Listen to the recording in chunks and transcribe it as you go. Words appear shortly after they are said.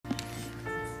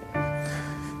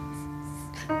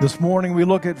This morning we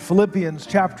look at Philippians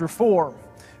chapter 4,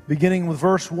 beginning with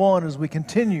verse 1 as we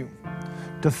continue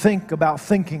to think about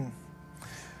thinking.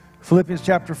 Philippians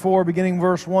chapter 4, beginning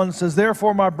verse 1 says,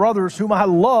 "Therefore, my brothers, whom I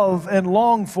love and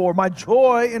long for, my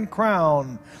joy and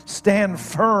crown, stand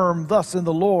firm thus in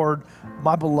the Lord,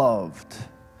 my beloved.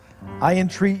 I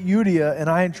entreat Euodia and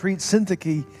I entreat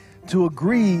Syntyche to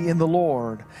agree in the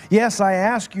Lord. Yes, I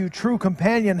ask you, true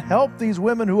companion, help these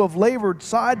women who have labored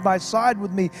side by side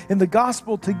with me in the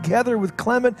gospel, together with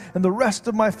Clement and the rest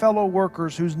of my fellow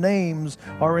workers whose names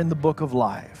are in the book of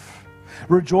life.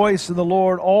 Rejoice in the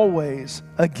Lord always.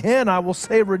 Again, I will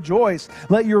say rejoice.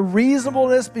 Let your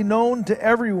reasonableness be known to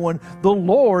everyone. The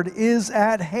Lord is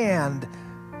at hand.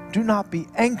 Do not be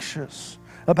anxious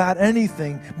about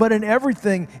anything, but in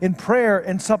everything, in prayer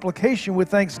and supplication with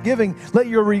thanksgiving, let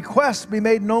your requests be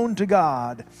made known to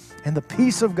God. And the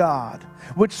peace of God,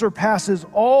 which surpasses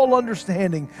all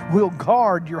understanding, will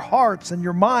guard your hearts and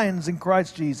your minds in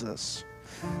Christ Jesus.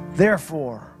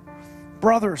 Therefore,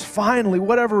 brothers, finally,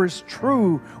 whatever is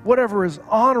true, whatever is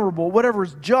honorable, whatever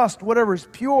is just, whatever is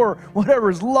pure, whatever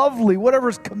is lovely, whatever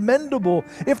is commendable,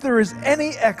 if there is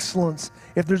any excellence,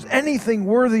 if there's anything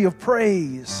worthy of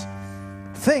praise,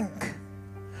 think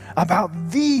about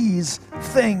these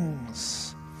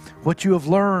things, what you have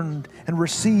learned and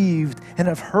received and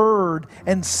have heard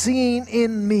and seen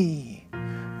in me.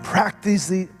 Practice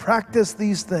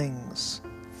these things,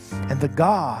 and the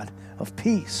God of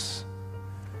peace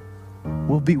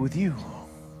will be with you."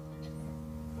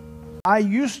 I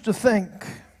used to think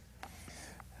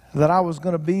that I was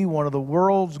going to be one of the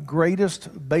world's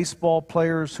greatest baseball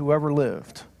players who ever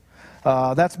lived.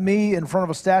 That's me in front of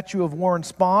a statue of Warren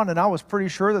Spahn, and I was pretty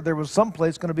sure that there was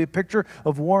someplace going to be a picture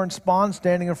of Warren Spahn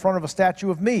standing in front of a statue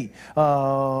of me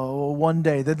one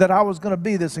day, that I was going to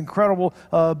be this incredible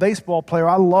baseball player.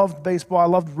 I loved baseball. I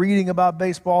loved reading about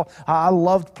baseball. I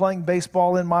loved playing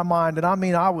baseball in my mind, and I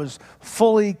mean, I was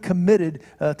fully committed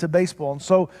to baseball. And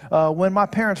so when my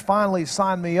parents finally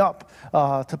signed me up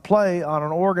to play on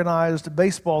an organized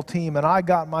baseball team, and I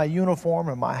got my uniform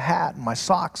and my hat and my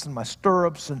socks and my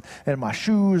stirrups and my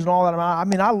shoes and all that. I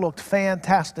mean, I looked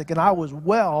fantastic, and I was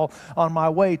well on my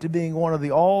way to being one of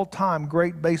the all-time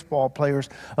great baseball players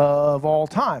of all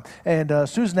time. And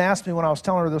Susan asked me when I was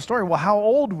telling her the story, "Well, how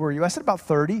old were you?" I said, "About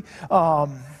 30.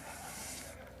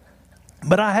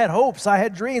 But I had hopes, I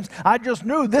had dreams. I just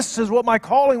knew this is what my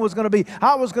calling was going to be.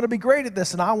 I was going to be great at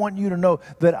this, and I want you to know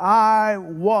that I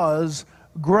was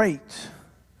great.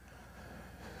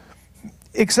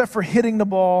 Except for hitting the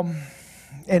ball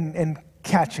and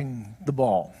catching the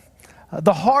ball.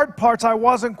 The hard parts I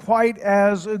wasn't quite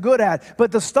as good at,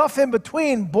 but the stuff in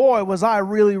between, boy, was I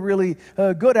really, really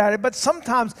good at it. But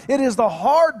sometimes it is the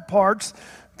hard parts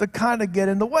that kind of get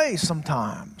in the way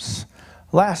sometimes.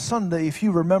 Last Sunday, if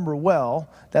you remember well,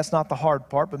 that's not the hard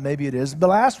part, but maybe it is. But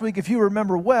last week, if you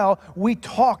remember well, we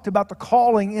talked about the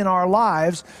calling in our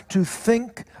lives to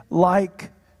think like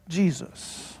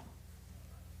Jesus.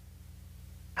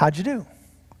 How'd you do?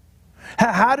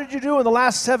 How did you do in the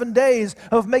last 7 days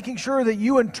of making sure that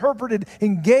you interpreted,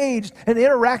 engaged, and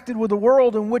interacted with the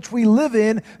world in which we live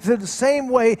in the same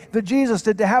way that Jesus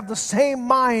did, to have the same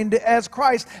mind as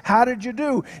Christ? How did you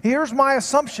do? Here's my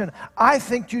assumption. I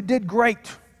think you did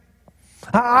great.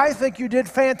 I think you did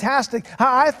fantastic.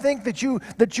 I think that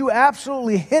you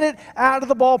absolutely hit it out of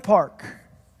the ballpark.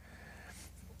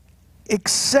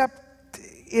 Except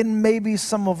in maybe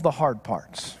some of the hard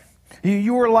parts.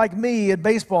 You were like me at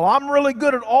baseball. I'm really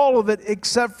good at all of it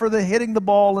except for the hitting the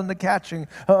ball and the catching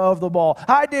of the ball.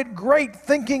 I did great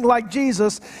thinking like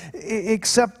Jesus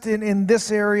except in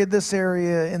this area,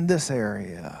 and this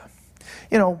area.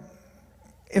 You know,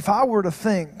 if I were to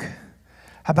think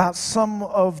about some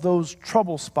of those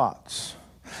trouble spots,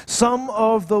 some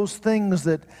of those things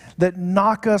that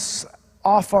knock us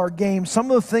off our game,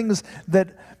 some of the things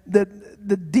that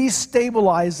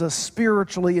destabilize us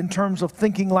spiritually in terms of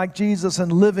thinking like Jesus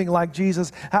and living like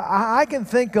Jesus, I can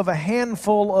think of a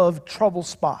handful of trouble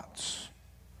spots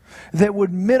that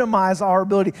would minimize our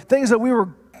ability. Things that we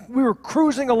were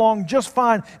cruising along just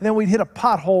fine, and then we'd hit a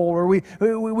pothole, or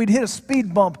we'd hit a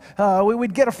speed bump.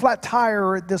 We'd get a flat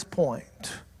tire at this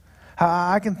point.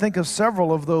 I can think of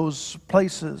several of those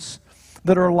places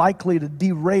that are likely to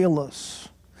derail us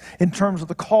in terms of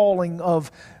the calling of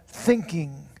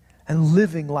thinking and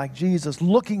living like Jesus,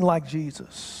 looking like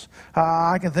Jesus.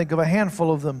 I can think of a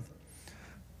handful of them.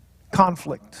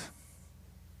 Conflict.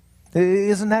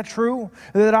 Isn't that true?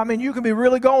 That, I mean, you can be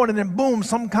really going, and then boom,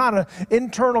 some kind of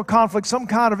internal conflict, some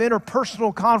kind of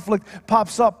interpersonal conflict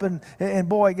pops up, and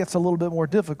boy, it gets a little bit more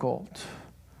difficult.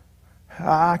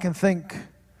 I can think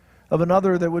of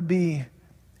another that would be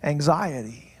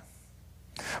anxiety.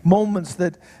 Moments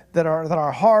that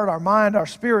our heart, our mind, our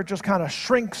spirit just kind of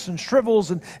shrinks and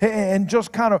shrivels and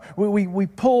just kind of, we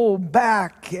pull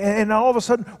back, and all of a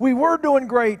sudden we were doing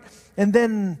great, and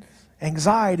then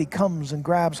anxiety comes and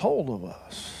grabs hold of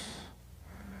us.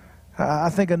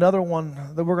 I think another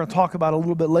one that we're going to talk about a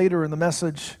little bit later in the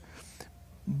message,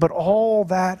 but all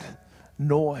that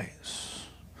noise,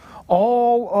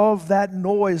 all of that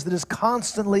noise that is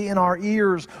constantly in our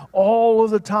ears all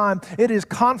of the time. It is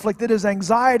conflict, it is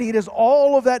anxiety, it is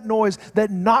all of that noise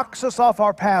that knocks us off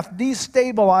our path,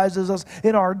 destabilizes us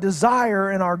in our desire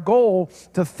and our goal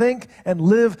to think and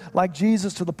live like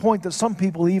Jesus, to the point that some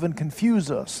people even confuse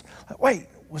us. Like, wait,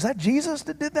 was that Jesus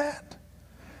that did that?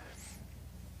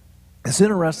 It's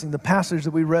interesting, the passage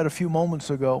that we read a few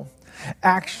moments ago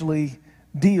actually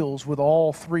deals with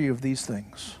all three of these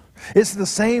things. It's the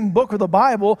same book of the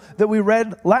Bible that we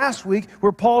read last week,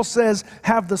 where Paul says,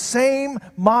 have the same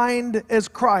mind as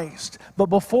Christ. But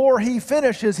before he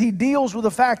finishes, he deals with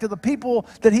the fact that the people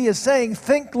that he is saying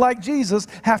think like Jesus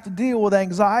have to deal with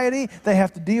anxiety, they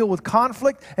have to deal with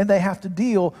conflict, and they have to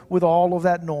deal with all of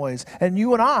that noise. And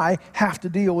you and I have to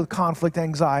deal with conflict,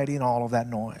 anxiety, and all of that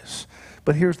noise.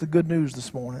 But here's the good news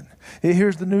this morning.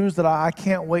 Here's the news that I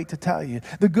can't wait to tell you.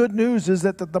 The good news is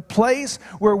that the place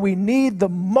where we need the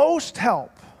most help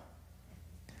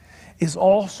is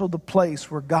also the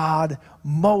place where God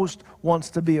most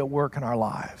wants to be at work in our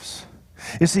lives.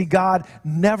 You see, God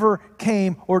never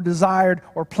came or desired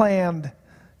or planned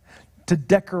to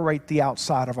decorate the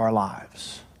outside of our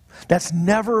lives. That's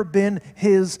never been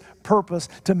His purpose,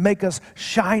 to make us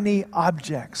shiny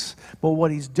objects. But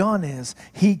what He's done is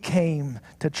He came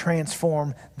to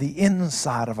transform the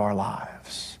inside of our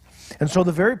lives. And so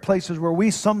the very places where we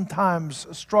sometimes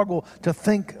struggle to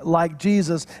think like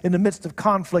Jesus in the midst of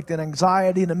conflict and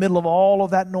anxiety, in the middle of all of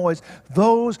that noise,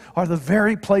 those are the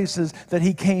very places that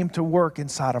He came to work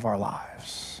inside of our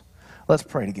lives. Let's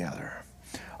pray together.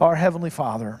 Our Heavenly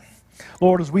Father,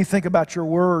 Lord, as we think about Your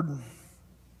Word,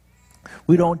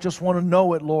 we don't just want to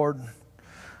know it, Lord.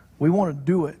 We want to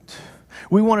do it.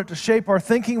 We want it to shape our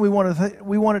thinking. We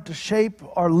want it to shape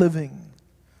our living.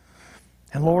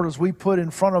 And Lord, as we put in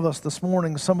front of us this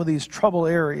morning some of these trouble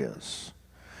areas,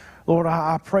 Lord,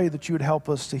 I pray that You would help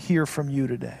us to hear from You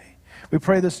today. We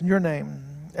pray this in Your name.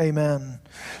 Amen.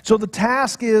 So the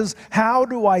task is, how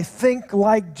do I think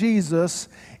like Jesus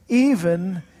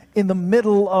even in the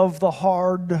middle of the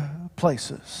hard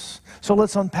places? So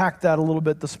let's unpack that a little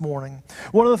bit this morning.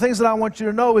 One of the things that I want you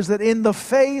to know is that in the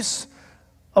face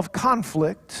of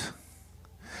conflict,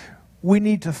 we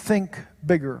need to think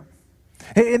bigger.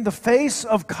 In the face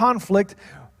of conflict,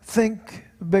 think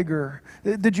bigger.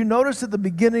 Did you notice at the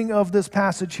beginning of this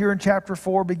passage here in chapter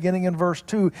 4, beginning in verse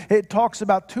 2, it talks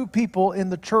about two people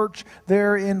in the church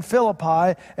there in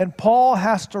Philippi, and Paul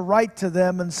has to write to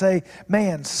them and say,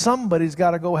 man, somebody's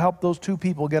got to go help those two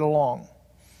people get along.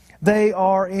 They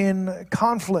are in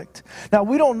conflict. Now,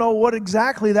 we don't know what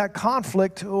exactly that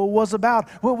conflict was about.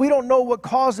 We don't know what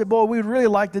caused it. Boy, we'd really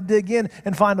like to dig in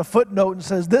and find a footnote and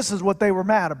says this is what they were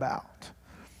mad about.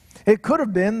 It could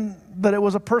have been that it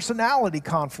was a personality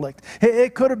conflict.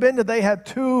 It could have been that they had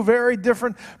two very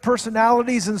different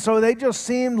personalities, and so they just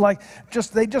seemed like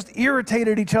they just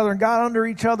irritated each other and got under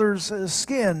each other's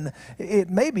skin. It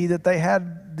may be that they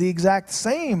had the exact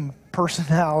same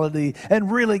personality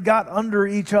and really got under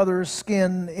each other's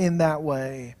skin in that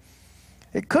way.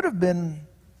 It could have been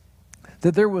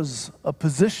that there was a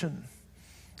position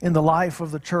in the life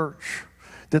of the church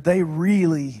that they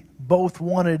really both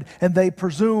wanted, and they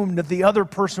presumed that the other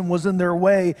person was in their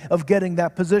way of getting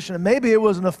that position. And maybe it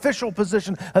was an official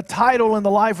position, a title in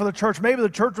the life of the church. Maybe the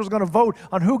church was going to vote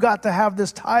on who got to have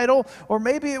this title, or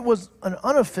maybe it was an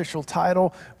unofficial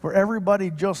title where everybody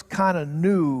just kind of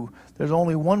knew there's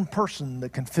only one person that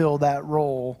can fill that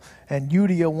role, and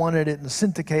Euodia wanted it and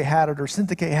Syntyche had it, or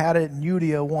Syntyche had it and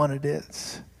Euodia wanted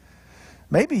it.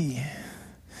 Maybe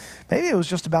it was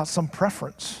just about some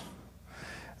preference.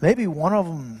 Maybe one of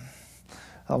them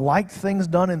liked things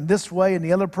done in this way, and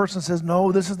the other person says,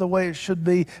 no, this is the way it should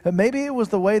be. And maybe it was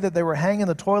the way that they were hanging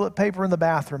the toilet paper in the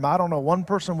bathroom. I don't know. One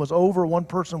person was over, one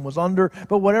person was under.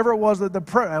 But whatever it was, I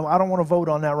don't want to vote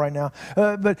on that right now.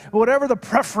 But whatever the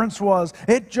preference was,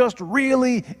 it just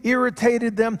really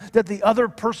irritated them that the other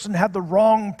person had the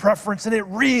wrong preference, and it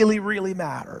really, really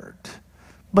mattered.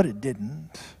 But it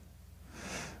didn't.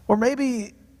 Or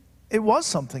maybe it was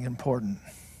something important.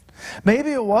 Maybe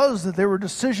it was that there were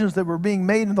decisions that were being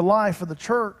made in the life of the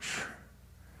church,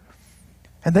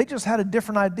 and they just had a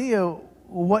different idea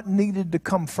what needed to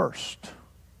come first.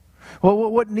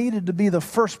 Well, what needed to be the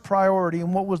first priority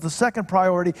and what was the second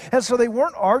priority? And so they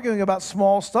weren't arguing about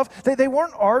small stuff. They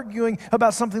weren't arguing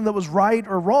about something that was right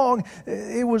or wrong.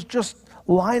 It was just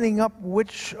lining up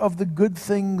which of the good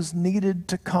things needed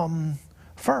to come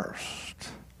first.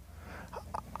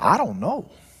 I don't know.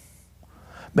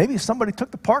 Maybe somebody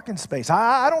took the parking space.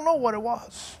 I don't know what it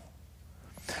was.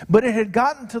 But it had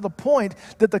gotten to the point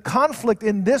that the conflict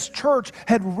in this church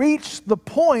had reached the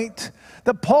point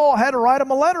that Paul had to write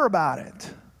him a letter about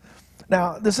it.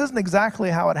 Now, this isn't exactly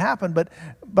how it happened, but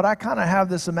I kind of have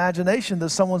this imagination that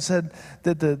someone said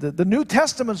that the New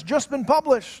Testament's just been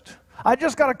published. I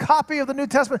just got a copy of the New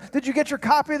Testament. Did you get your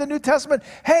copy of the New Testament?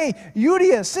 Hey,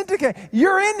 Euodia, Syntyche,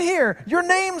 you're in here. Your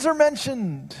names are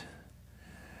mentioned.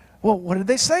 Well, what did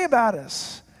they say about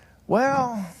us?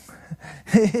 Well,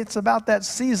 it's about that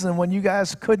season when you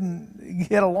guys couldn't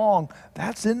get along.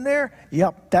 That's in there?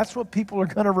 Yep, that's what people are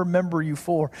going to remember you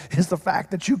for, is the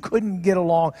fact that you couldn't get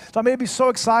along. So I may be so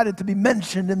excited to be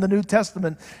mentioned in the New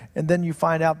Testament, and then you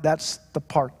find out that's the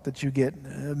part that you get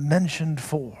mentioned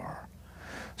for.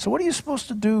 So what are you supposed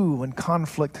to do when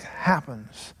conflict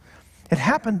happens? It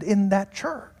happened in that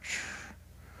church.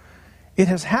 It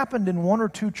has happened in one or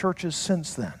two churches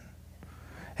since then.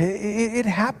 It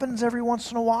happens every once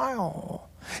in a while.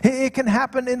 It can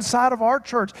happen inside of our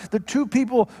church. The two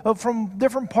people from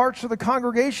different parts of the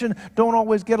congregation don't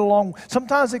always get along.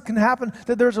 Sometimes it can happen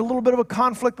that there's a little bit of a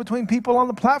conflict between people on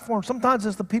the platform. Sometimes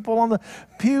it's the people on the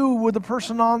pew with the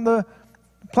person on the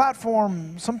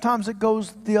platform. Sometimes it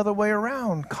goes the other way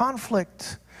around.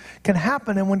 Conflict can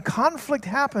happen, and when conflict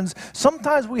happens,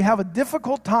 sometimes we have a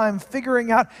difficult time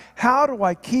figuring out, how do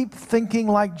I keep thinking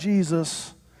like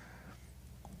Jesus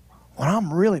when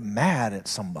I'm really mad at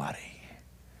somebody?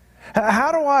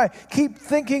 How do I keep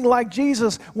thinking like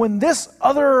Jesus when this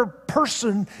other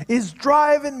person is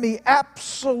driving me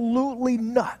absolutely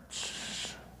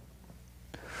nuts?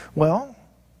 Well,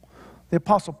 the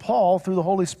Apostle Paul, through the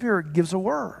Holy Spirit, gives a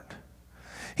word.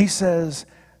 He says,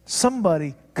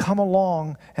 somebody come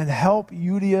along and help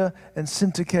Euodia and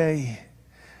Syntyche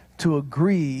to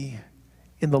agree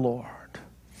in the Lord.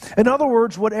 In other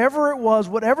words, whatever it was,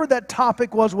 whatever that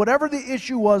topic was, whatever the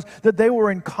issue was that they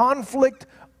were in conflict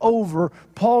over,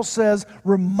 Paul says,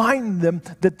 remind them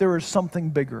that there is something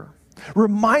bigger.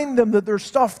 Remind them that there's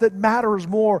stuff that matters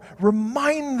more.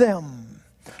 Remind them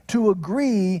to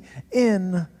agree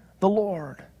in the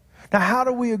Lord. Now, how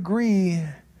do we agree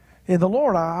in the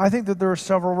Lord? I think that there are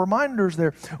several reminders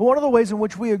there. One of the ways in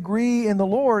which we agree in the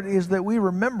Lord is that we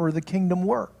remember the kingdom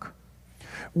work.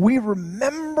 We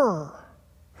remember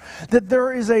that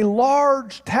there is a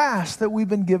large task that we've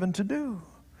been given to do.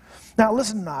 Now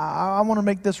listen, I want to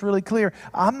make this really clear.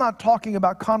 I'm not talking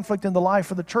about conflict in the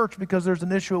life of the church because there's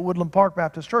an issue at Woodland Park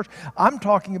Baptist Church. I'm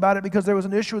talking about it because there was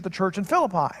an issue at the church in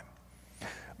Philippi.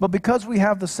 But because we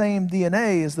have the same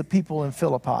DNA as the people in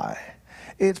Philippi,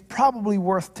 it's probably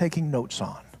worth taking notes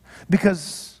on,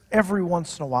 because every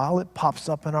once in a while it pops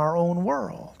up in our own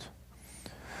world.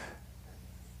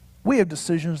 We have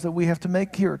decisions that we have to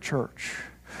make here at church.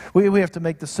 We have to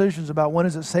make decisions about, when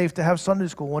is it safe to have Sunday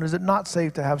school? When is it not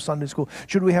safe to have Sunday school?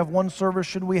 Should we have one service?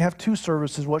 Should we have two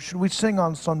services? What should we sing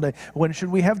on Sunday? When should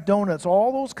we have donuts?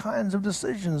 All those kinds of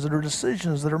decisions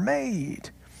that are made.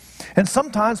 And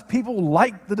sometimes people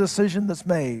like the decision that's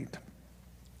made.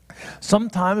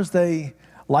 Sometimes they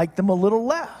like them a little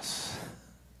less.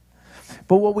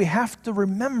 But what we have to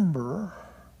remember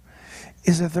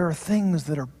is that there are things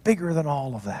that are bigger than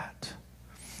all of that.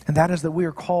 And that is that we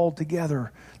are called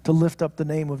together to lift up the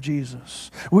name of Jesus.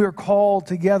 We are called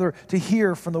together to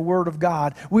hear from the Word of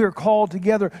God. We are called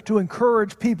together to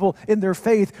encourage people in their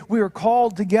faith. We are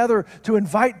called together to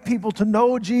invite people to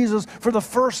know Jesus for the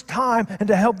first time and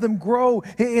to help them grow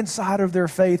inside of their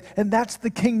faith. And that's the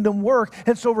kingdom work.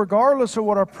 And so regardless of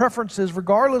what our preferences,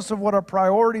 regardless of what our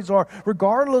priorities are,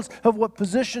 regardless of what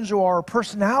positions or our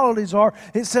personalities are,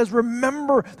 it says,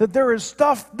 remember that there is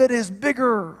stuff that is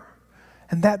bigger.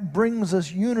 And that brings us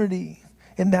unity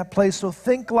in that place. So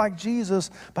think like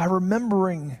Jesus by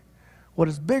remembering what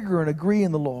is bigger and agree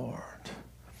in the Lord.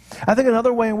 I think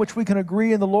another way in which we can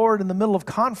agree in the Lord in the middle of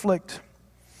conflict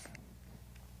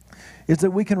is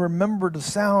that we can remember to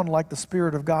sound like the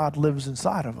Spirit of God lives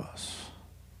inside of us.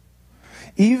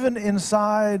 Even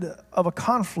inside of a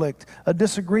conflict, a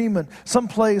disagreement, some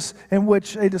place in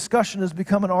which a discussion has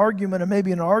become an argument, and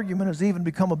maybe an argument has even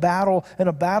become a battle, and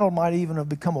a battle might even have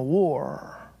become a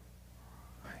war.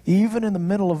 Even in the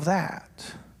middle of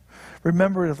that,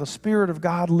 remember that the Spirit of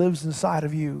God lives inside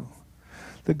of you.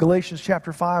 The Galatians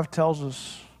chapter 5 tells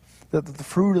us that the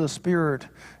fruit of the Spirit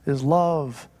is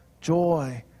love,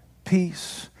 joy,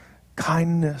 peace,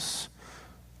 kindness,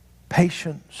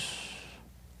 patience.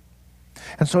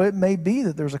 And so it may be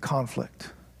that there's a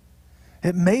conflict.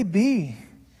 It may be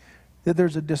that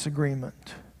there's a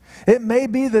disagreement. It may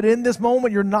be that in this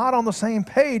moment you're not on the same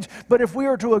page, but if we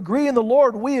are to agree in the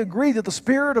Lord, we agree that the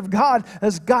Spirit of God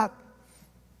has got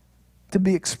to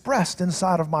be expressed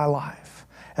inside of my life.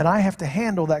 And I have to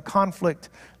handle that conflict,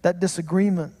 that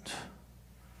disagreement,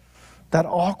 that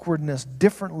awkwardness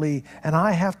differently, and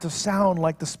I have to sound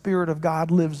like the Spirit of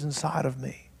God lives inside of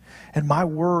me. And my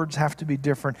words have to be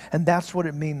different, and that's what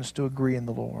it means to agree in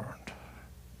the Lord.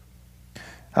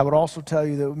 I would also tell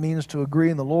you that it means to agree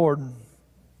in the Lord.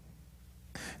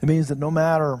 It means that no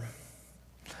matter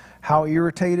how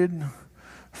irritated,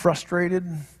 frustrated,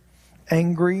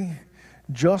 angry,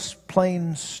 just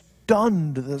plain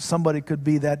stunned that somebody could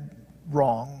be that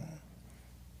wrong,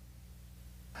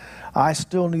 I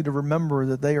still need to remember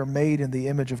that they are made in the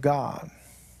image of God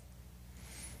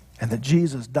and that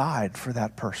Jesus died for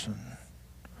that person.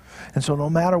 And so no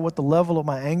matter what the level of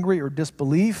my angry or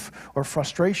disbelief or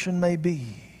frustration may be,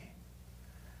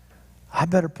 I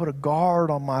better put a guard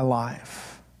on my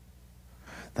life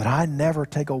that I never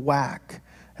take a whack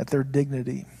at their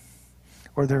dignity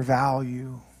or their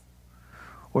value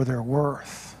or their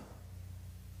worth.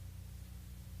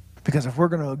 Because if we're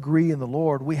going to agree in the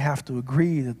Lord, we have to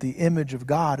agree that the image of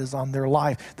God is on their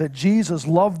life, that Jesus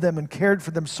loved them and cared for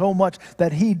them so much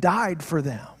that He died for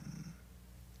them.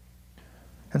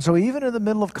 And so even in the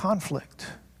middle of conflict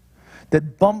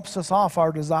that bumps us off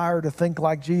our desire to think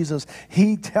like Jesus,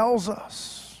 He tells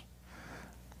us,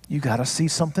 you got to see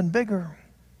something bigger.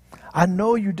 I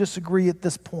know you disagree at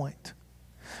this point,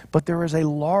 but there is a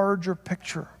larger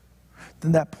picture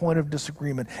than that point of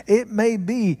disagreement. It may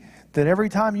be that every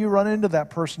time you run into that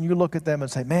person, you look at them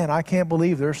and say, man, I can't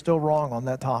believe they're still wrong on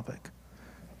that topic.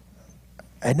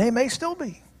 And they may still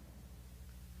be.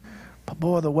 But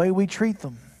boy, the way we treat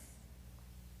them,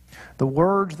 the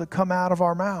words that come out of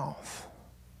our mouth,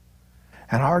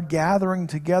 and our gathering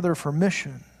together for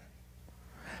mission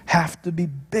have to be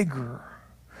bigger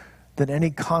than any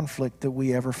conflict that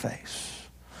we ever face.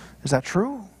 Is that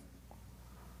true?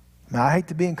 Now, I hate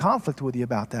to be in conflict with you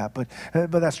about that, but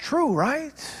that's true,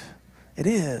 right? It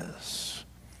is.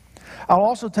 I'll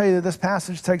also tell you that this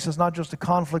passage takes us not just to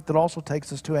conflict, it also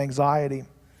takes us to anxiety.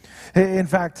 In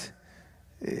fact,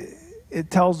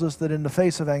 it tells us that in the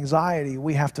face of anxiety,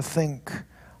 we have to think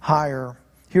higher.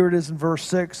 Here it is in verse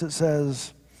 6, it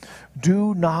says,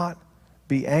 do not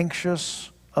be anxious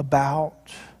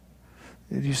about.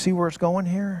 Did you see where it's going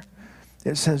here?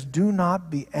 It says, do not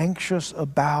be anxious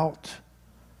about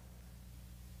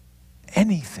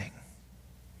anything.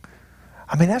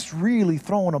 I mean, that's really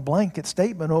throwing a blanket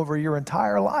statement over your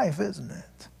entire life, isn't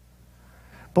it?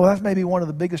 But that's maybe one of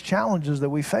the biggest challenges that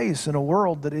we face in a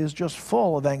world that is just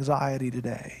full of anxiety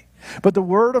today. But the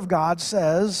Word of God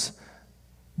says,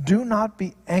 do not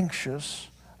be anxious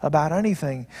about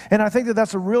anything. And I think that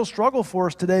that's a real struggle for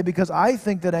us today, because I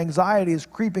think that anxiety is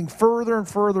creeping further and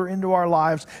further into our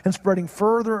lives and spreading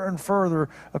further and further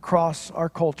across our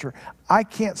culture. I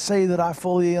can't say that I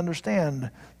fully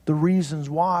understand the reasons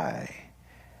why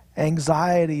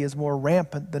anxiety is more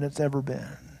rampant than it's ever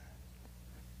been.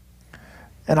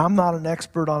 And I'm not an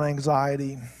expert on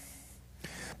anxiety,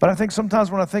 but I think sometimes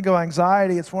when I think of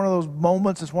anxiety, it's one of those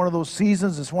moments, it's one of those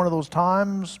seasons, it's one of those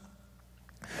times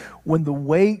when the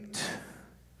weight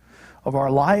of our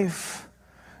life,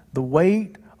 the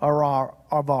weight of our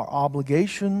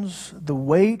obligations, the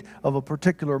weight of a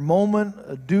particular moment,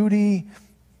 a duty,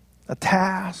 a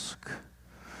task,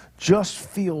 just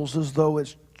feels as though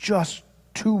it's just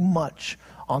too much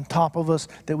on top of us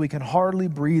that we can hardly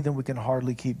breathe and we can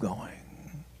hardly keep going.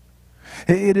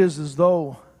 It is as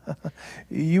though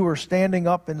you are standing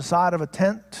up inside of a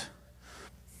tent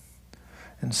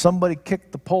and somebody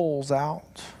kicked the poles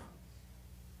out,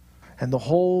 and the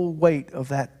whole weight of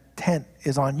that tent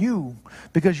is on you,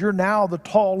 because you're now the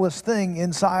tallest thing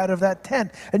inside of that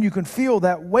tent, and you can feel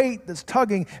that weight that's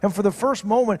tugging. And for the first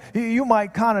moment, you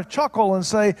might kind of chuckle and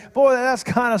say, boy, that's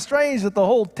kind of strange that the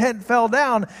whole tent fell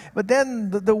down. But then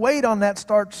the weight on that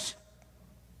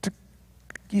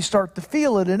you start to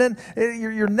feel it, and then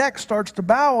your neck starts to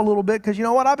bow a little bit, because you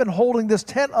know what, I've been holding this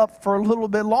tent up for a little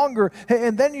bit longer,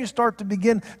 and then you start to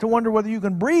begin to wonder whether you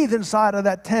can breathe inside of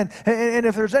that tent, and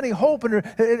if there's any hope, and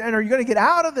are you going to get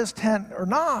out of this tent or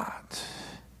not?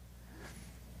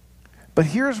 But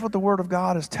here's what the Word of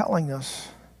God is telling us.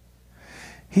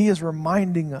 He is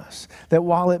reminding us that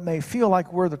while it may feel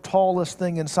like we're the tallest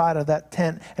thing inside of that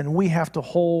tent and we have to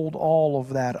hold all of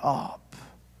that up,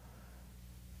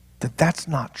 that's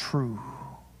not true.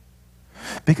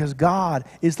 Because God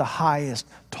is the highest,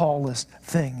 tallest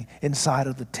thing inside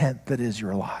of the tent that is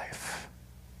your life.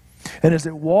 And as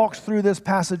it walks through this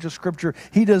passage of Scripture,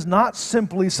 he does not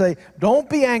simply say, don't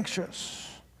be anxious.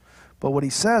 But what he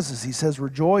says is, he says,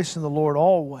 rejoice in the Lord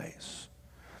always.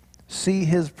 See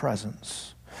his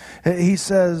presence. He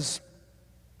says,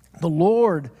 the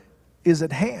Lord is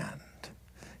at hand.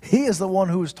 He is the one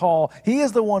who is tall. He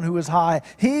is the one who is high.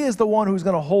 He is the one who's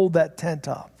going to hold that tent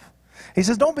up. He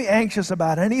says, don't be anxious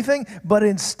about anything, but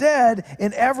instead,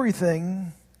 in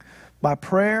everything, by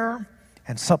prayer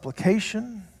and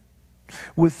supplication,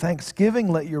 with thanksgiving,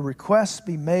 let your requests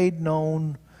be made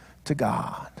known to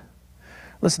God.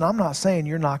 Listen, I'm not saying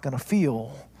you're not going to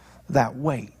feel that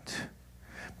weight.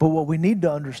 But what we need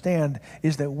to understand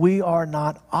is that we are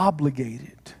not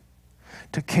obligated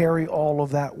to carry all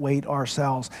of that weight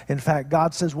ourselves. In fact,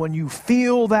 God says when you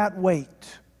feel that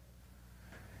weight,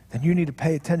 then you need to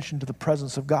pay attention to the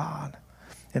presence of God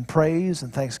in praise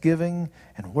and thanksgiving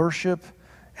and worship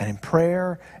and in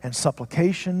prayer and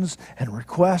supplications and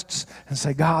requests and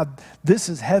say, God, this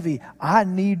is heavy. I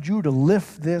need you to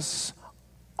lift this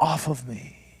off of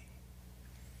me.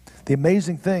 The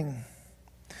amazing thing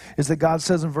is that God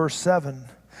says in verse 7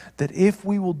 that if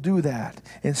we will do that,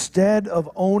 instead of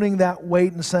owning that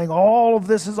weight and saying, all of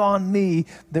this is on me,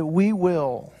 that we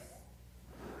will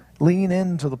lean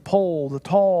into the pole, the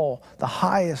tall, the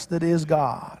highest that is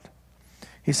God.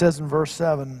 He says in verse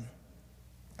 7,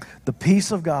 the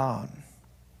peace of God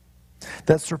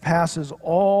that surpasses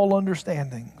all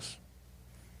understandings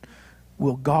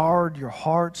will guard your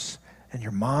hearts and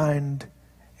your mind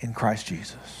in Christ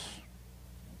Jesus.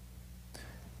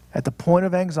 At the point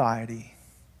of anxiety,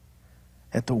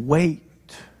 at the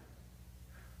weight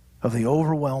of the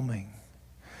overwhelming,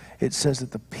 it says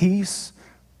that the peace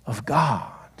of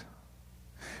God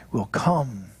will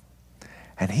come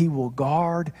and he will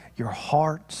guard your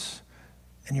hearts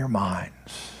and your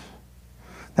minds.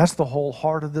 That's the whole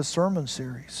heart of this sermon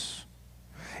series,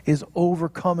 is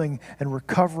overcoming and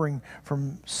recovering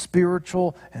from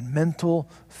spiritual and mental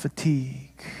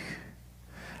fatigue.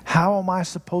 How am I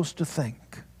supposed to think?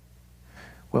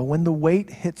 Well, when the weight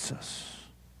hits us,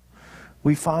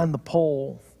 we find the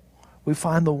pole, we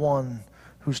find the one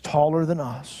who's taller than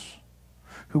us,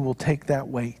 who will take that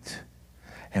weight.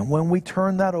 And when we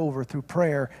turn that over through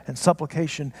prayer and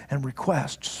supplication and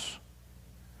requests,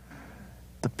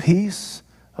 the peace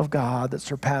of God that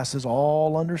surpasses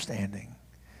all understanding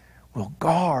will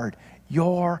guard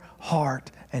your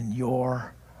heart and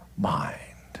your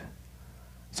mind.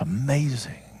 It's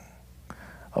amazing.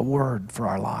 A word for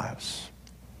our lives.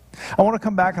 I want to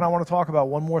come back and I want to talk about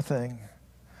one more thing.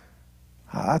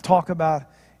 I talk about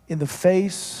in the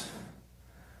face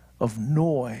of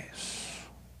noise,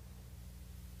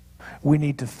 we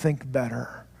need to think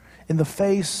better. In the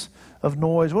face of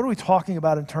noise, what are we talking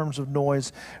about in terms of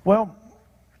noise? Well,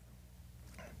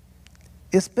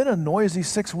 it's been a noisy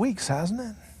 6 weeks, hasn't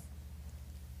it?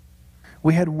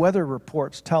 We had weather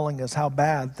reports telling us how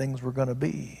bad things were going to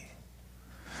be.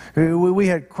 We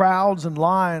had crowds and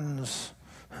lines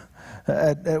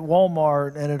at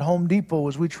Walmart and at Home Depot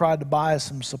as we tried to buy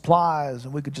some supplies,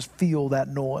 and we could just feel that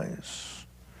noise.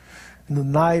 In the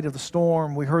night of the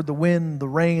storm, we heard the wind, the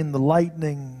rain, the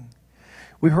lightning.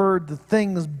 We heard the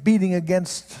things beating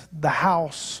against the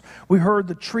house. We heard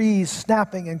the trees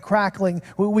snapping and crackling.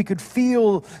 We could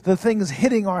feel the things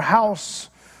hitting our house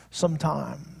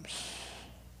sometimes.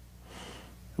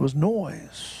 It was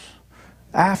noise.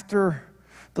 After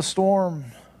the storm,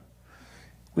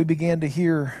 we began to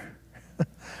hear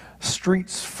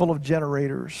streets full of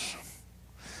generators.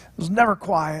 It was never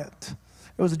quiet.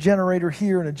 There was a generator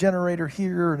here and a generator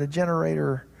here and a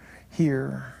generator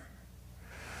here.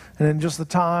 And in just the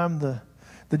time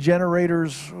the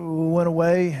generators went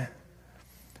away,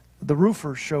 the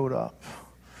roofers showed up.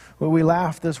 Well, we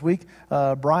laughed this week.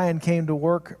 Brian came to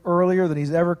work earlier than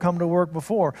he's ever come to work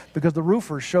before because the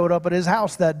roofers showed up at his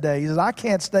house that day. He says, I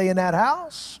can't stay in that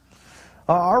house.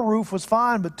 Our roof was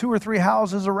fine, but 2 or 3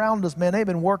 houses around us, man, they've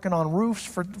been working on roofs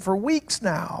for weeks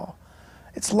now.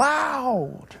 It's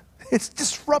loud. It's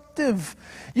disruptive.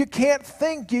 You can't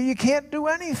think. You can't do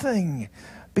anything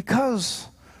because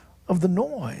of the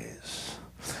noise.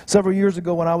 Several years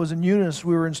ago when I was in Eunice,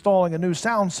 we were installing a new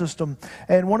sound system.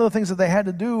 And one of the things that they had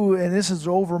to do, and this is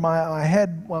over my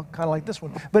head, well, kind of like this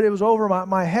one, but it was over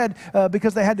my head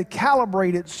because they had to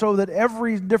calibrate it so that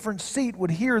every different seat would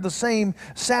hear the same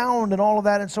sound and all of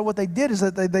that. And so what they did is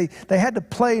that they had to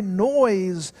play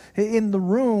noise in the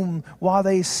room while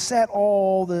they set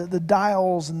all the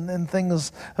dials and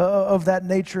things of that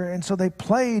nature. And so they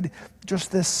played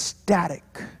just this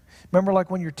static Remember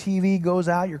like when your TV goes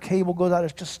out, your cable goes out,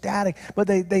 it's just static. But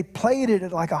they played it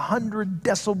at like 100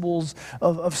 decibels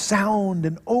of sound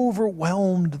and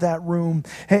overwhelmed that room.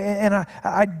 And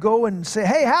I'd go and say,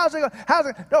 hey, how's it going? How's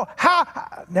it? No,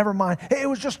 never mind. It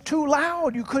was just too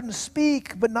loud. You couldn't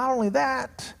speak. But not only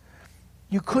that,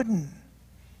 you couldn't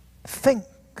think.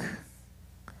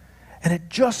 And it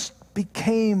just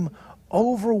became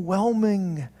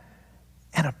overwhelming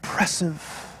and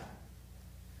oppressive.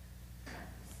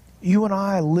 You and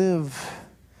I live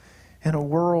in a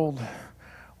world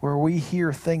where we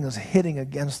hear things hitting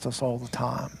against us all the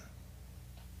time.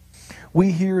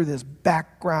 We hear this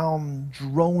background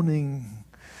droning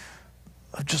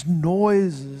of just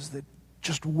noises that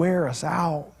just wear us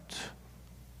out.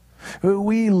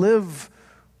 We live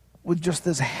with just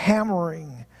this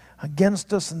hammering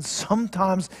against us, and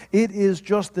sometimes it is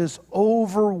just this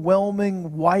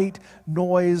overwhelming white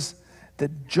noise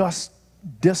that just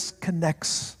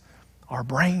disconnects our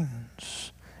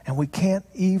brains, and we can't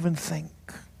even think.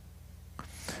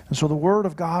 And so the Word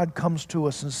of God comes to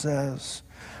us and says,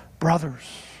 brothers,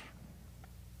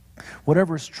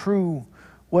 whatever is true,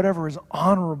 whatever is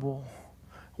honorable,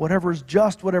 whatever is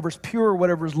just, whatever is pure,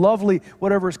 whatever is lovely,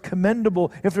 whatever is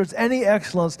commendable, if there's any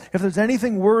excellence, if there's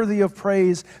anything worthy of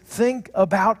praise, think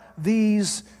about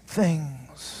these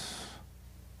things.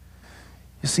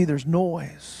 You see, there's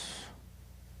noise.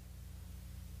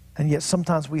 And yet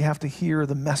sometimes we have to hear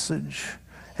the message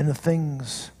and the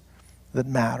things that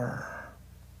matter.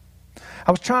 I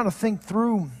was trying to think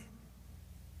through,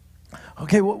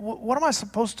 okay, what am I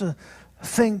supposed to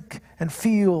think and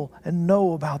feel and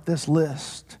know about this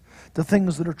list? The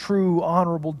things that are true,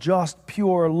 honorable, just,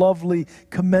 pure, lovely,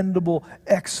 commendable,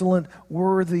 excellent,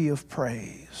 worthy of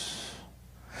praise.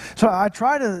 So I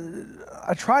tried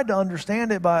to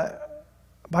understand it by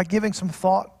giving some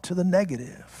thought to the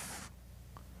negative.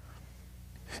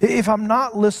 If I'm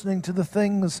not listening to the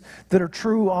things that are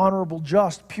true, honorable,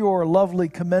 just, pure, lovely,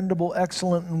 commendable,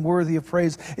 excellent, and worthy of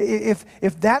praise, if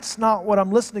that's not what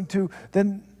I'm listening to,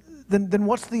 then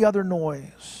what's the other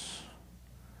noise?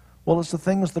 Well, it's the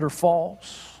things that are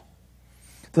false,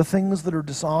 the things that are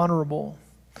dishonorable,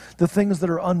 the things that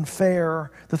are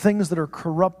unfair, the things that are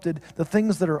corrupted, the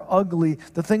things that are ugly,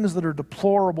 the things that are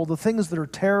deplorable, the things that are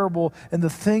terrible, and the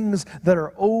things that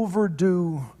are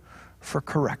overdue for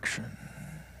correction.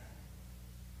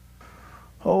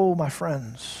 Oh, my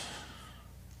friends,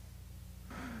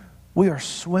 we are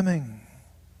swimming.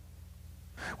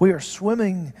 We are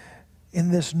swimming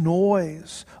in this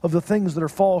noise of the things that are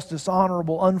false,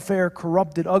 dishonorable, unfair,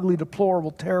 corrupted, ugly, deplorable,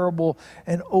 terrible,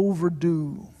 and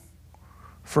overdue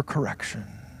for correction.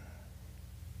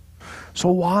 So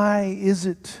why is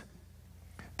it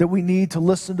that we need to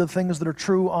listen to things that are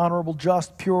true, honorable,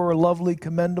 just, pure, lovely,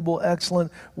 commendable,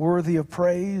 excellent, worthy of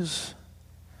praise?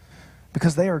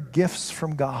 Because they are gifts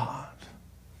from God.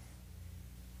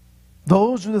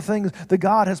 Those are the things that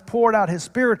God has poured out His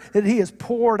Spirit, that He has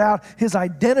poured out His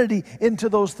identity into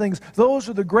those things. Those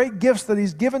are the great gifts that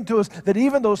He's given to us, that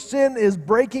even though sin is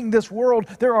breaking this world,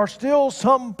 there are still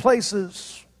some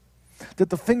places that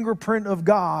the fingerprint of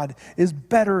God is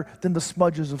better than the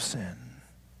smudges of sin.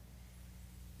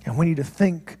 And we need to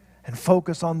think and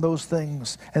focus on those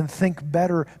things and think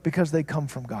better because they come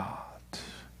from God.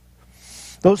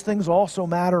 Those things also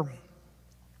matter.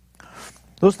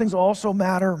 Those things also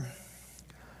matter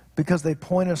because they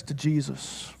point us to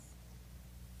Jesus.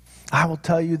 I will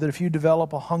tell you that if you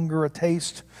develop a hunger, a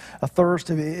taste, a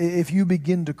thirst, if you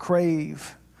begin to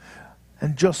crave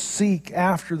and just seek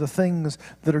after the things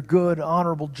that are good,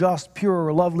 honorable, just,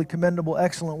 pure, lovely, commendable,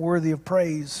 excellent, worthy of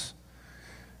praise,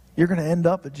 you're going to end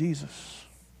up at Jesus.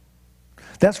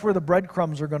 That's where the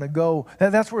breadcrumbs are going to go.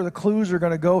 That's where the clues are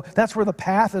going to go. That's where the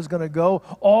path is going to go.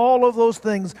 All of those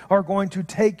things are going to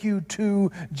take you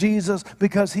to Jesus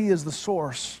because He is the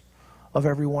source of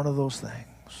every one of those things.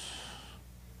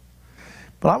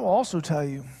 But I will also tell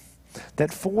you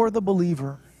that for the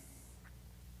believer,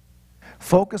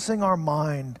 focusing our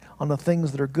mind on the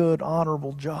things that are good,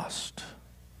 honorable, just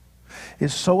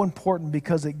is so important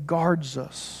because it guards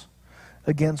us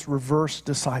against reverse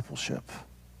discipleship.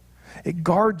 It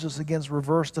guards us against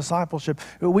reverse discipleship.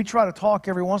 We try to talk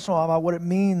every once in a while about what it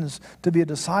means to be a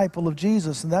disciple of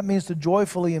Jesus, and that means to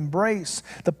joyfully embrace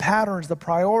the patterns, the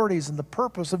priorities, and the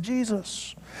purpose of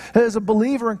Jesus. As a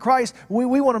believer in Christ, we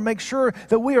want to make sure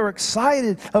that we are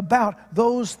excited about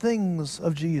those things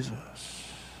of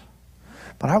Jesus.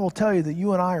 But I will tell you that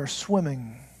you and I are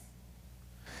swimming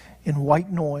in white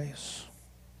noise.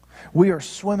 We are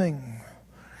swimming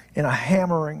in a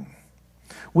hammering.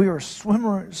 We are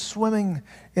swimming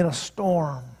in a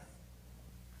storm.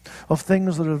 of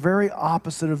things that are very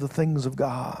opposite of the things of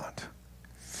God.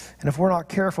 And if we're not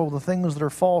careful, the things that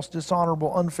are false,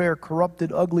 dishonorable, unfair,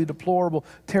 corrupted, ugly, deplorable,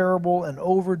 terrible, and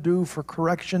overdue for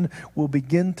correction will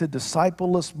begin to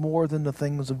disciple us more than the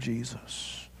things of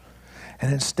Jesus.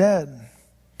 And instead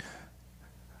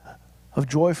of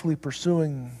joyfully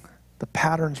pursuing the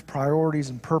patterns, priorities,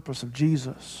 and purpose of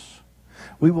Jesus,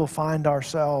 we will find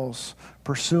ourselves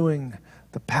pursuing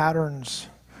the patterns,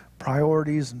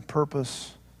 priorities, and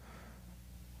purpose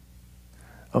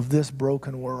of this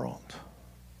broken world.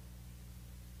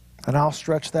 And I'll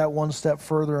stretch that one step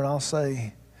further and I'll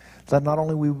say that not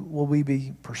only will we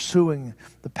be pursuing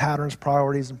the patterns,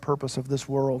 priorities, and purpose of this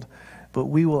world, but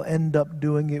we will end up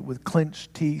doing it with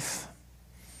clenched teeth,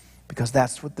 because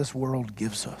that's what this world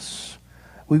gives us.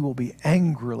 We will be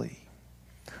angrily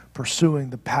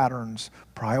pursuing the patterns,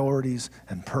 priorities,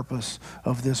 and purpose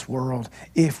of this world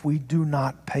if we do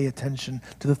not pay attention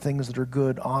to the things that are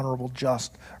good, honorable,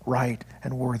 just, right,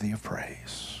 and worthy of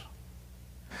praise.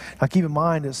 Now keep in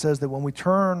mind, it says that when we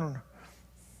turn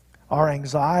our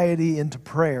anxiety into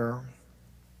prayer,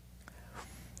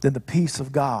 then the peace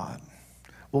of God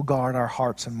will guard our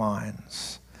hearts and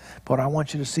minds. But what I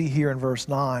want you to see here in verse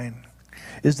 9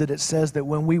 is that it says that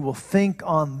when we will think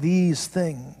on these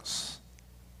things,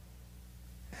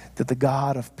 that the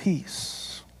God of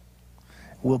peace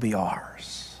will be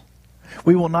ours.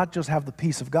 We will not just have the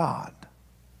peace of God,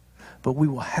 but we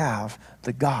will have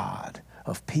the God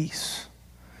of peace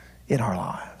in our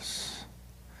lives.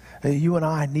 You and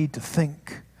I need to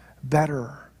think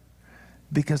better,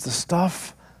 because the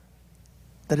stuff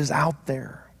that is out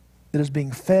there, that is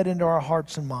being fed into our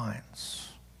hearts and minds,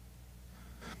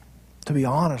 to be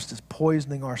honest, is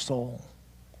poisoning our soul.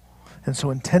 And so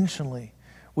intentionally,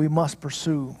 we must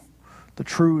pursue the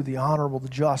true, the honorable, the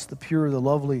just, the pure, the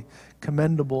lovely,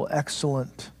 commendable,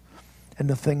 excellent, and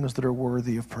the things that are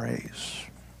worthy of praise.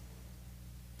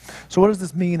 So what does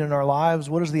this mean in our lives?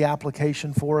 What is the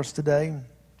application for us today?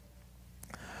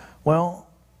 Well,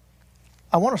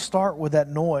 I want to start with that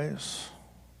noise.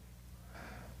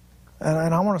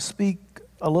 And I want to speak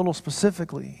a little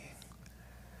specifically.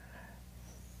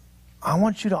 I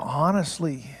want you to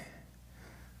honestly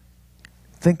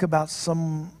think about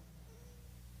some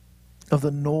of the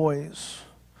noise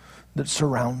that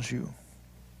surrounds you.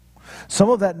 Some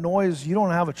of that noise, you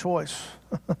don't have a choice.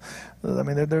 I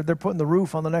mean, they're putting the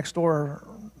roof on the next door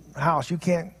house. You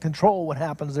can't control what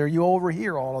happens there. You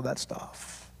overhear all of that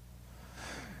stuff.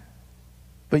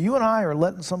 But you and I are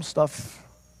letting some stuff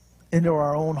into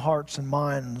our own hearts and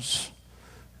minds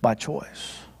by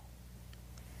choice.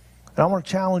 And I want to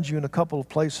challenge you in a couple of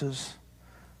places.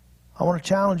 I want to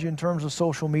challenge you in terms of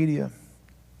social media.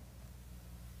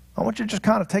 I want you to just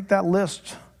kind of take that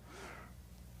list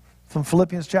from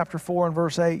Philippians chapter 4 and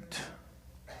verse 8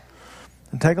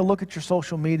 and take a look at your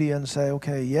social media and say,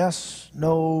 okay, yes,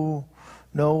 no,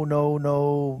 no, no,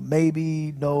 no,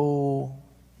 maybe, no,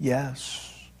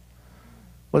 yes.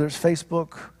 Whether it's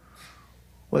Facebook,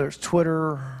 whether it's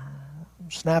Twitter,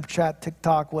 Snapchat,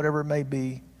 TikTok, whatever it may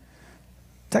be,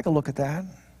 take a look at that.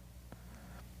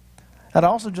 I'd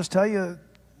also just tell you,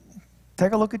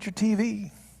 take a look at your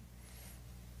TV,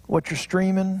 what you're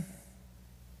streaming,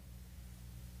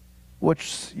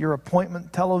 what's your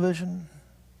appointment television.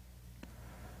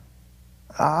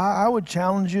 I would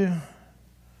challenge you.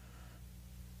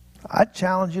 I'd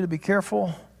challenge you to be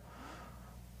careful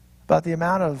about the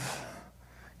amount of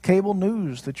cable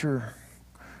news that you're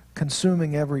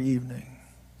consuming every evening.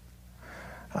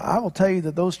 I will tell you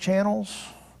that those channels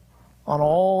on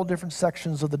all different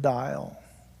sections of the dial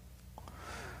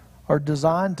are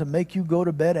designed to make you go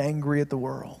to bed angry at the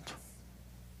world.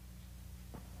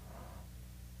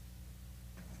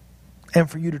 And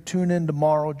for you to tune in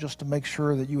tomorrow just to make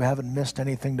sure that you haven't missed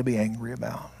anything to be angry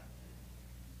about.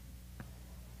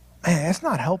 Man, it's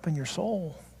not helping your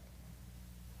soul.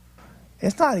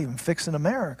 It's not even fixing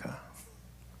America.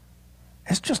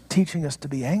 It's just teaching us to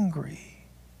be angry.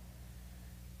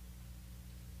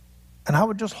 And I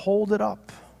would just hold it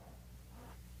up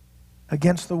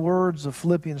against the words of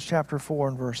Philippians chapter 4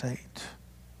 and verse 8.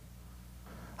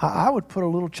 I would put a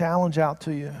little challenge out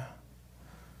to you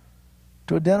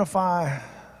to identify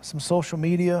some social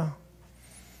media,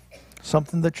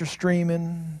 something that you're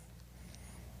streaming,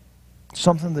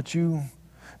 something that you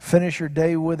finish your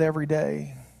day with every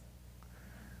day.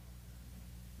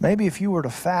 Maybe if you were to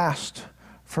fast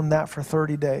from that for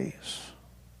 30 days,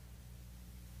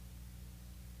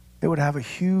 it would have a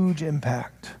huge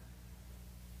impact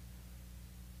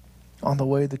on the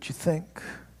way that you think.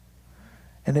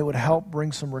 And it would help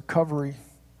bring some recovery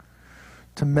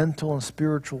to mental and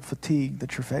spiritual fatigue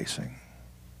that you're facing.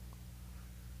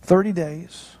 30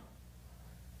 days,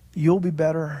 you'll be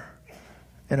better,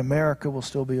 and America will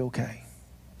still be okay.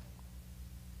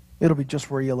 It'll be just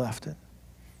where you left it.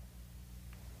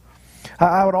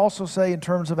 I would also say, in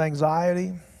terms of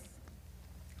anxiety,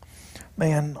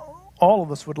 man, all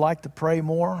of us would like to pray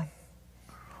more.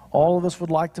 All of us would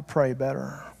like to pray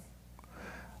better.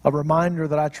 A reminder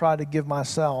that I try to give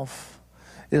myself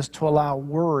is to allow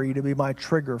worry to be my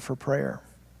trigger for prayer.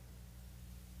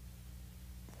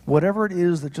 Whatever it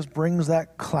is that just brings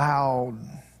that cloud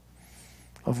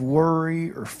of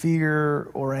worry or fear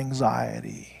or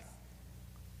anxiety,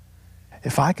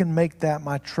 if I can make that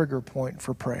my trigger point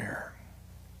for prayer.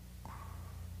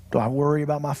 Do I worry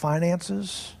about my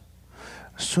finances?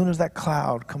 As soon as that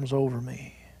cloud comes over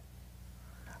me,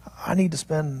 I need to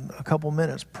spend a couple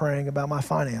minutes praying about my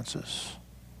finances.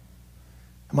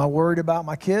 Am I worried about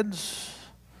my kids?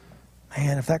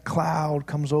 Man, if that cloud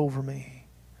comes over me,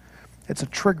 it's a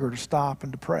trigger to stop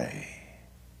and to pray.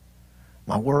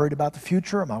 Am I worried about the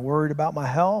future? Am I worried about my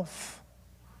health?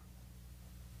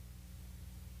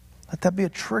 Let that be a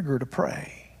trigger to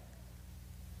pray.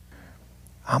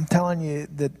 I'm telling you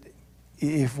that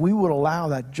if we would allow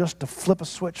that just to flip a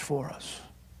switch for us,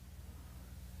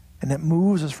 and it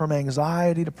moves us from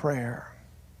anxiety to prayer,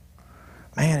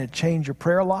 man, it'd change your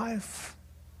prayer life.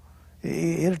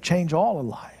 It'll change all of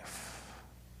life.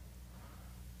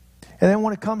 And then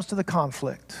when it comes to the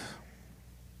conflict,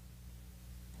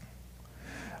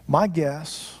 my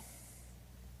guess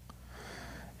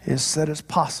is that it's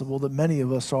possible that many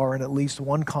of us are in at least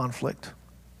one conflict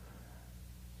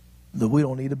that we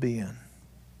don't need to be in.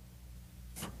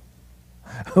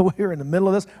 We're in the middle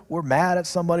of this. We're mad at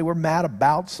somebody. We're mad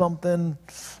about something.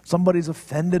 Somebody's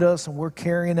offended us, and we're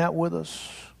carrying that with us.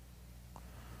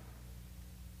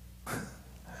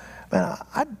 Man,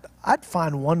 I'd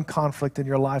find one conflict in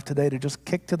your life today to just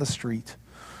kick to the street.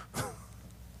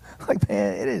 Like,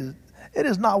 man, it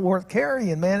is not worth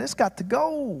carrying, man. It's got to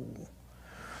go.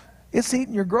 It's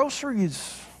eating your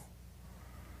groceries.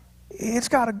 It's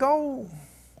got to go.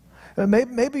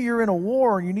 Maybe you're in a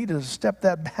war and you need to step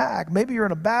that back. Maybe you're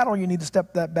in a battle and you need to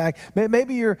step that back.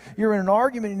 Maybe you're in an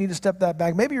argument and you need to step that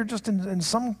back. Maybe you're just in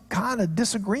some kind of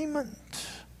disagreement.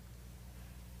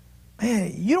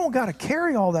 Man, you don't got to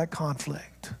carry all that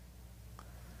conflict.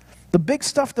 The big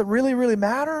stuff that really, really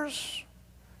matters,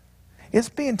 it's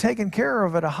being taken care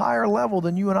of at a higher level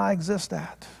than you and I exist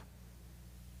at.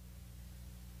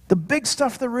 The big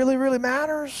stuff that really, really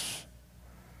matters,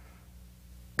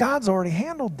 God's already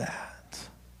handled that.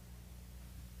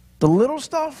 The little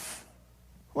stuff,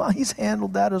 well, He's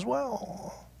handled that as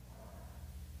well.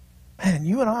 Man,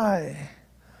 you and I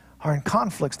are in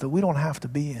conflicts that we don't have to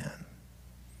be in.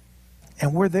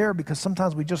 And we're there because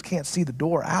sometimes we just can't see the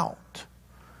door out.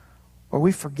 Or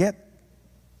we forget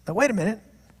that, wait a minute,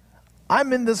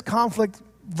 I'm in this conflict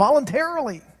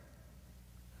voluntarily.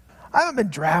 I haven't been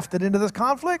drafted into this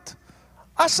conflict.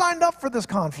 I signed up for this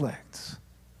conflict.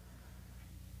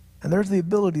 And there's the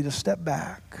ability to step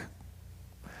back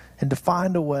and to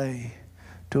find a way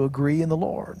to agree in the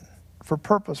Lord for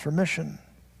purpose, for mission,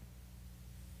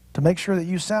 to make sure that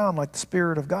you sound like the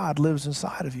Spirit of God lives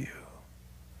inside of you.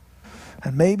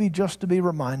 And maybe just to be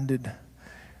reminded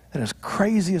that as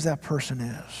crazy as that person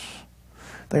is,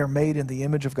 they are made in the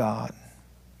image of God.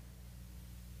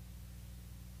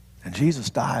 And Jesus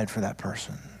died for that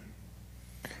person.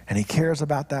 And He cares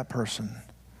about that person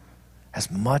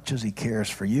as much as He cares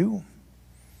for you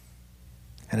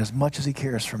and as much as He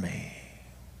cares for me.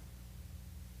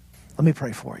 Let me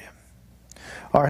pray for you. Our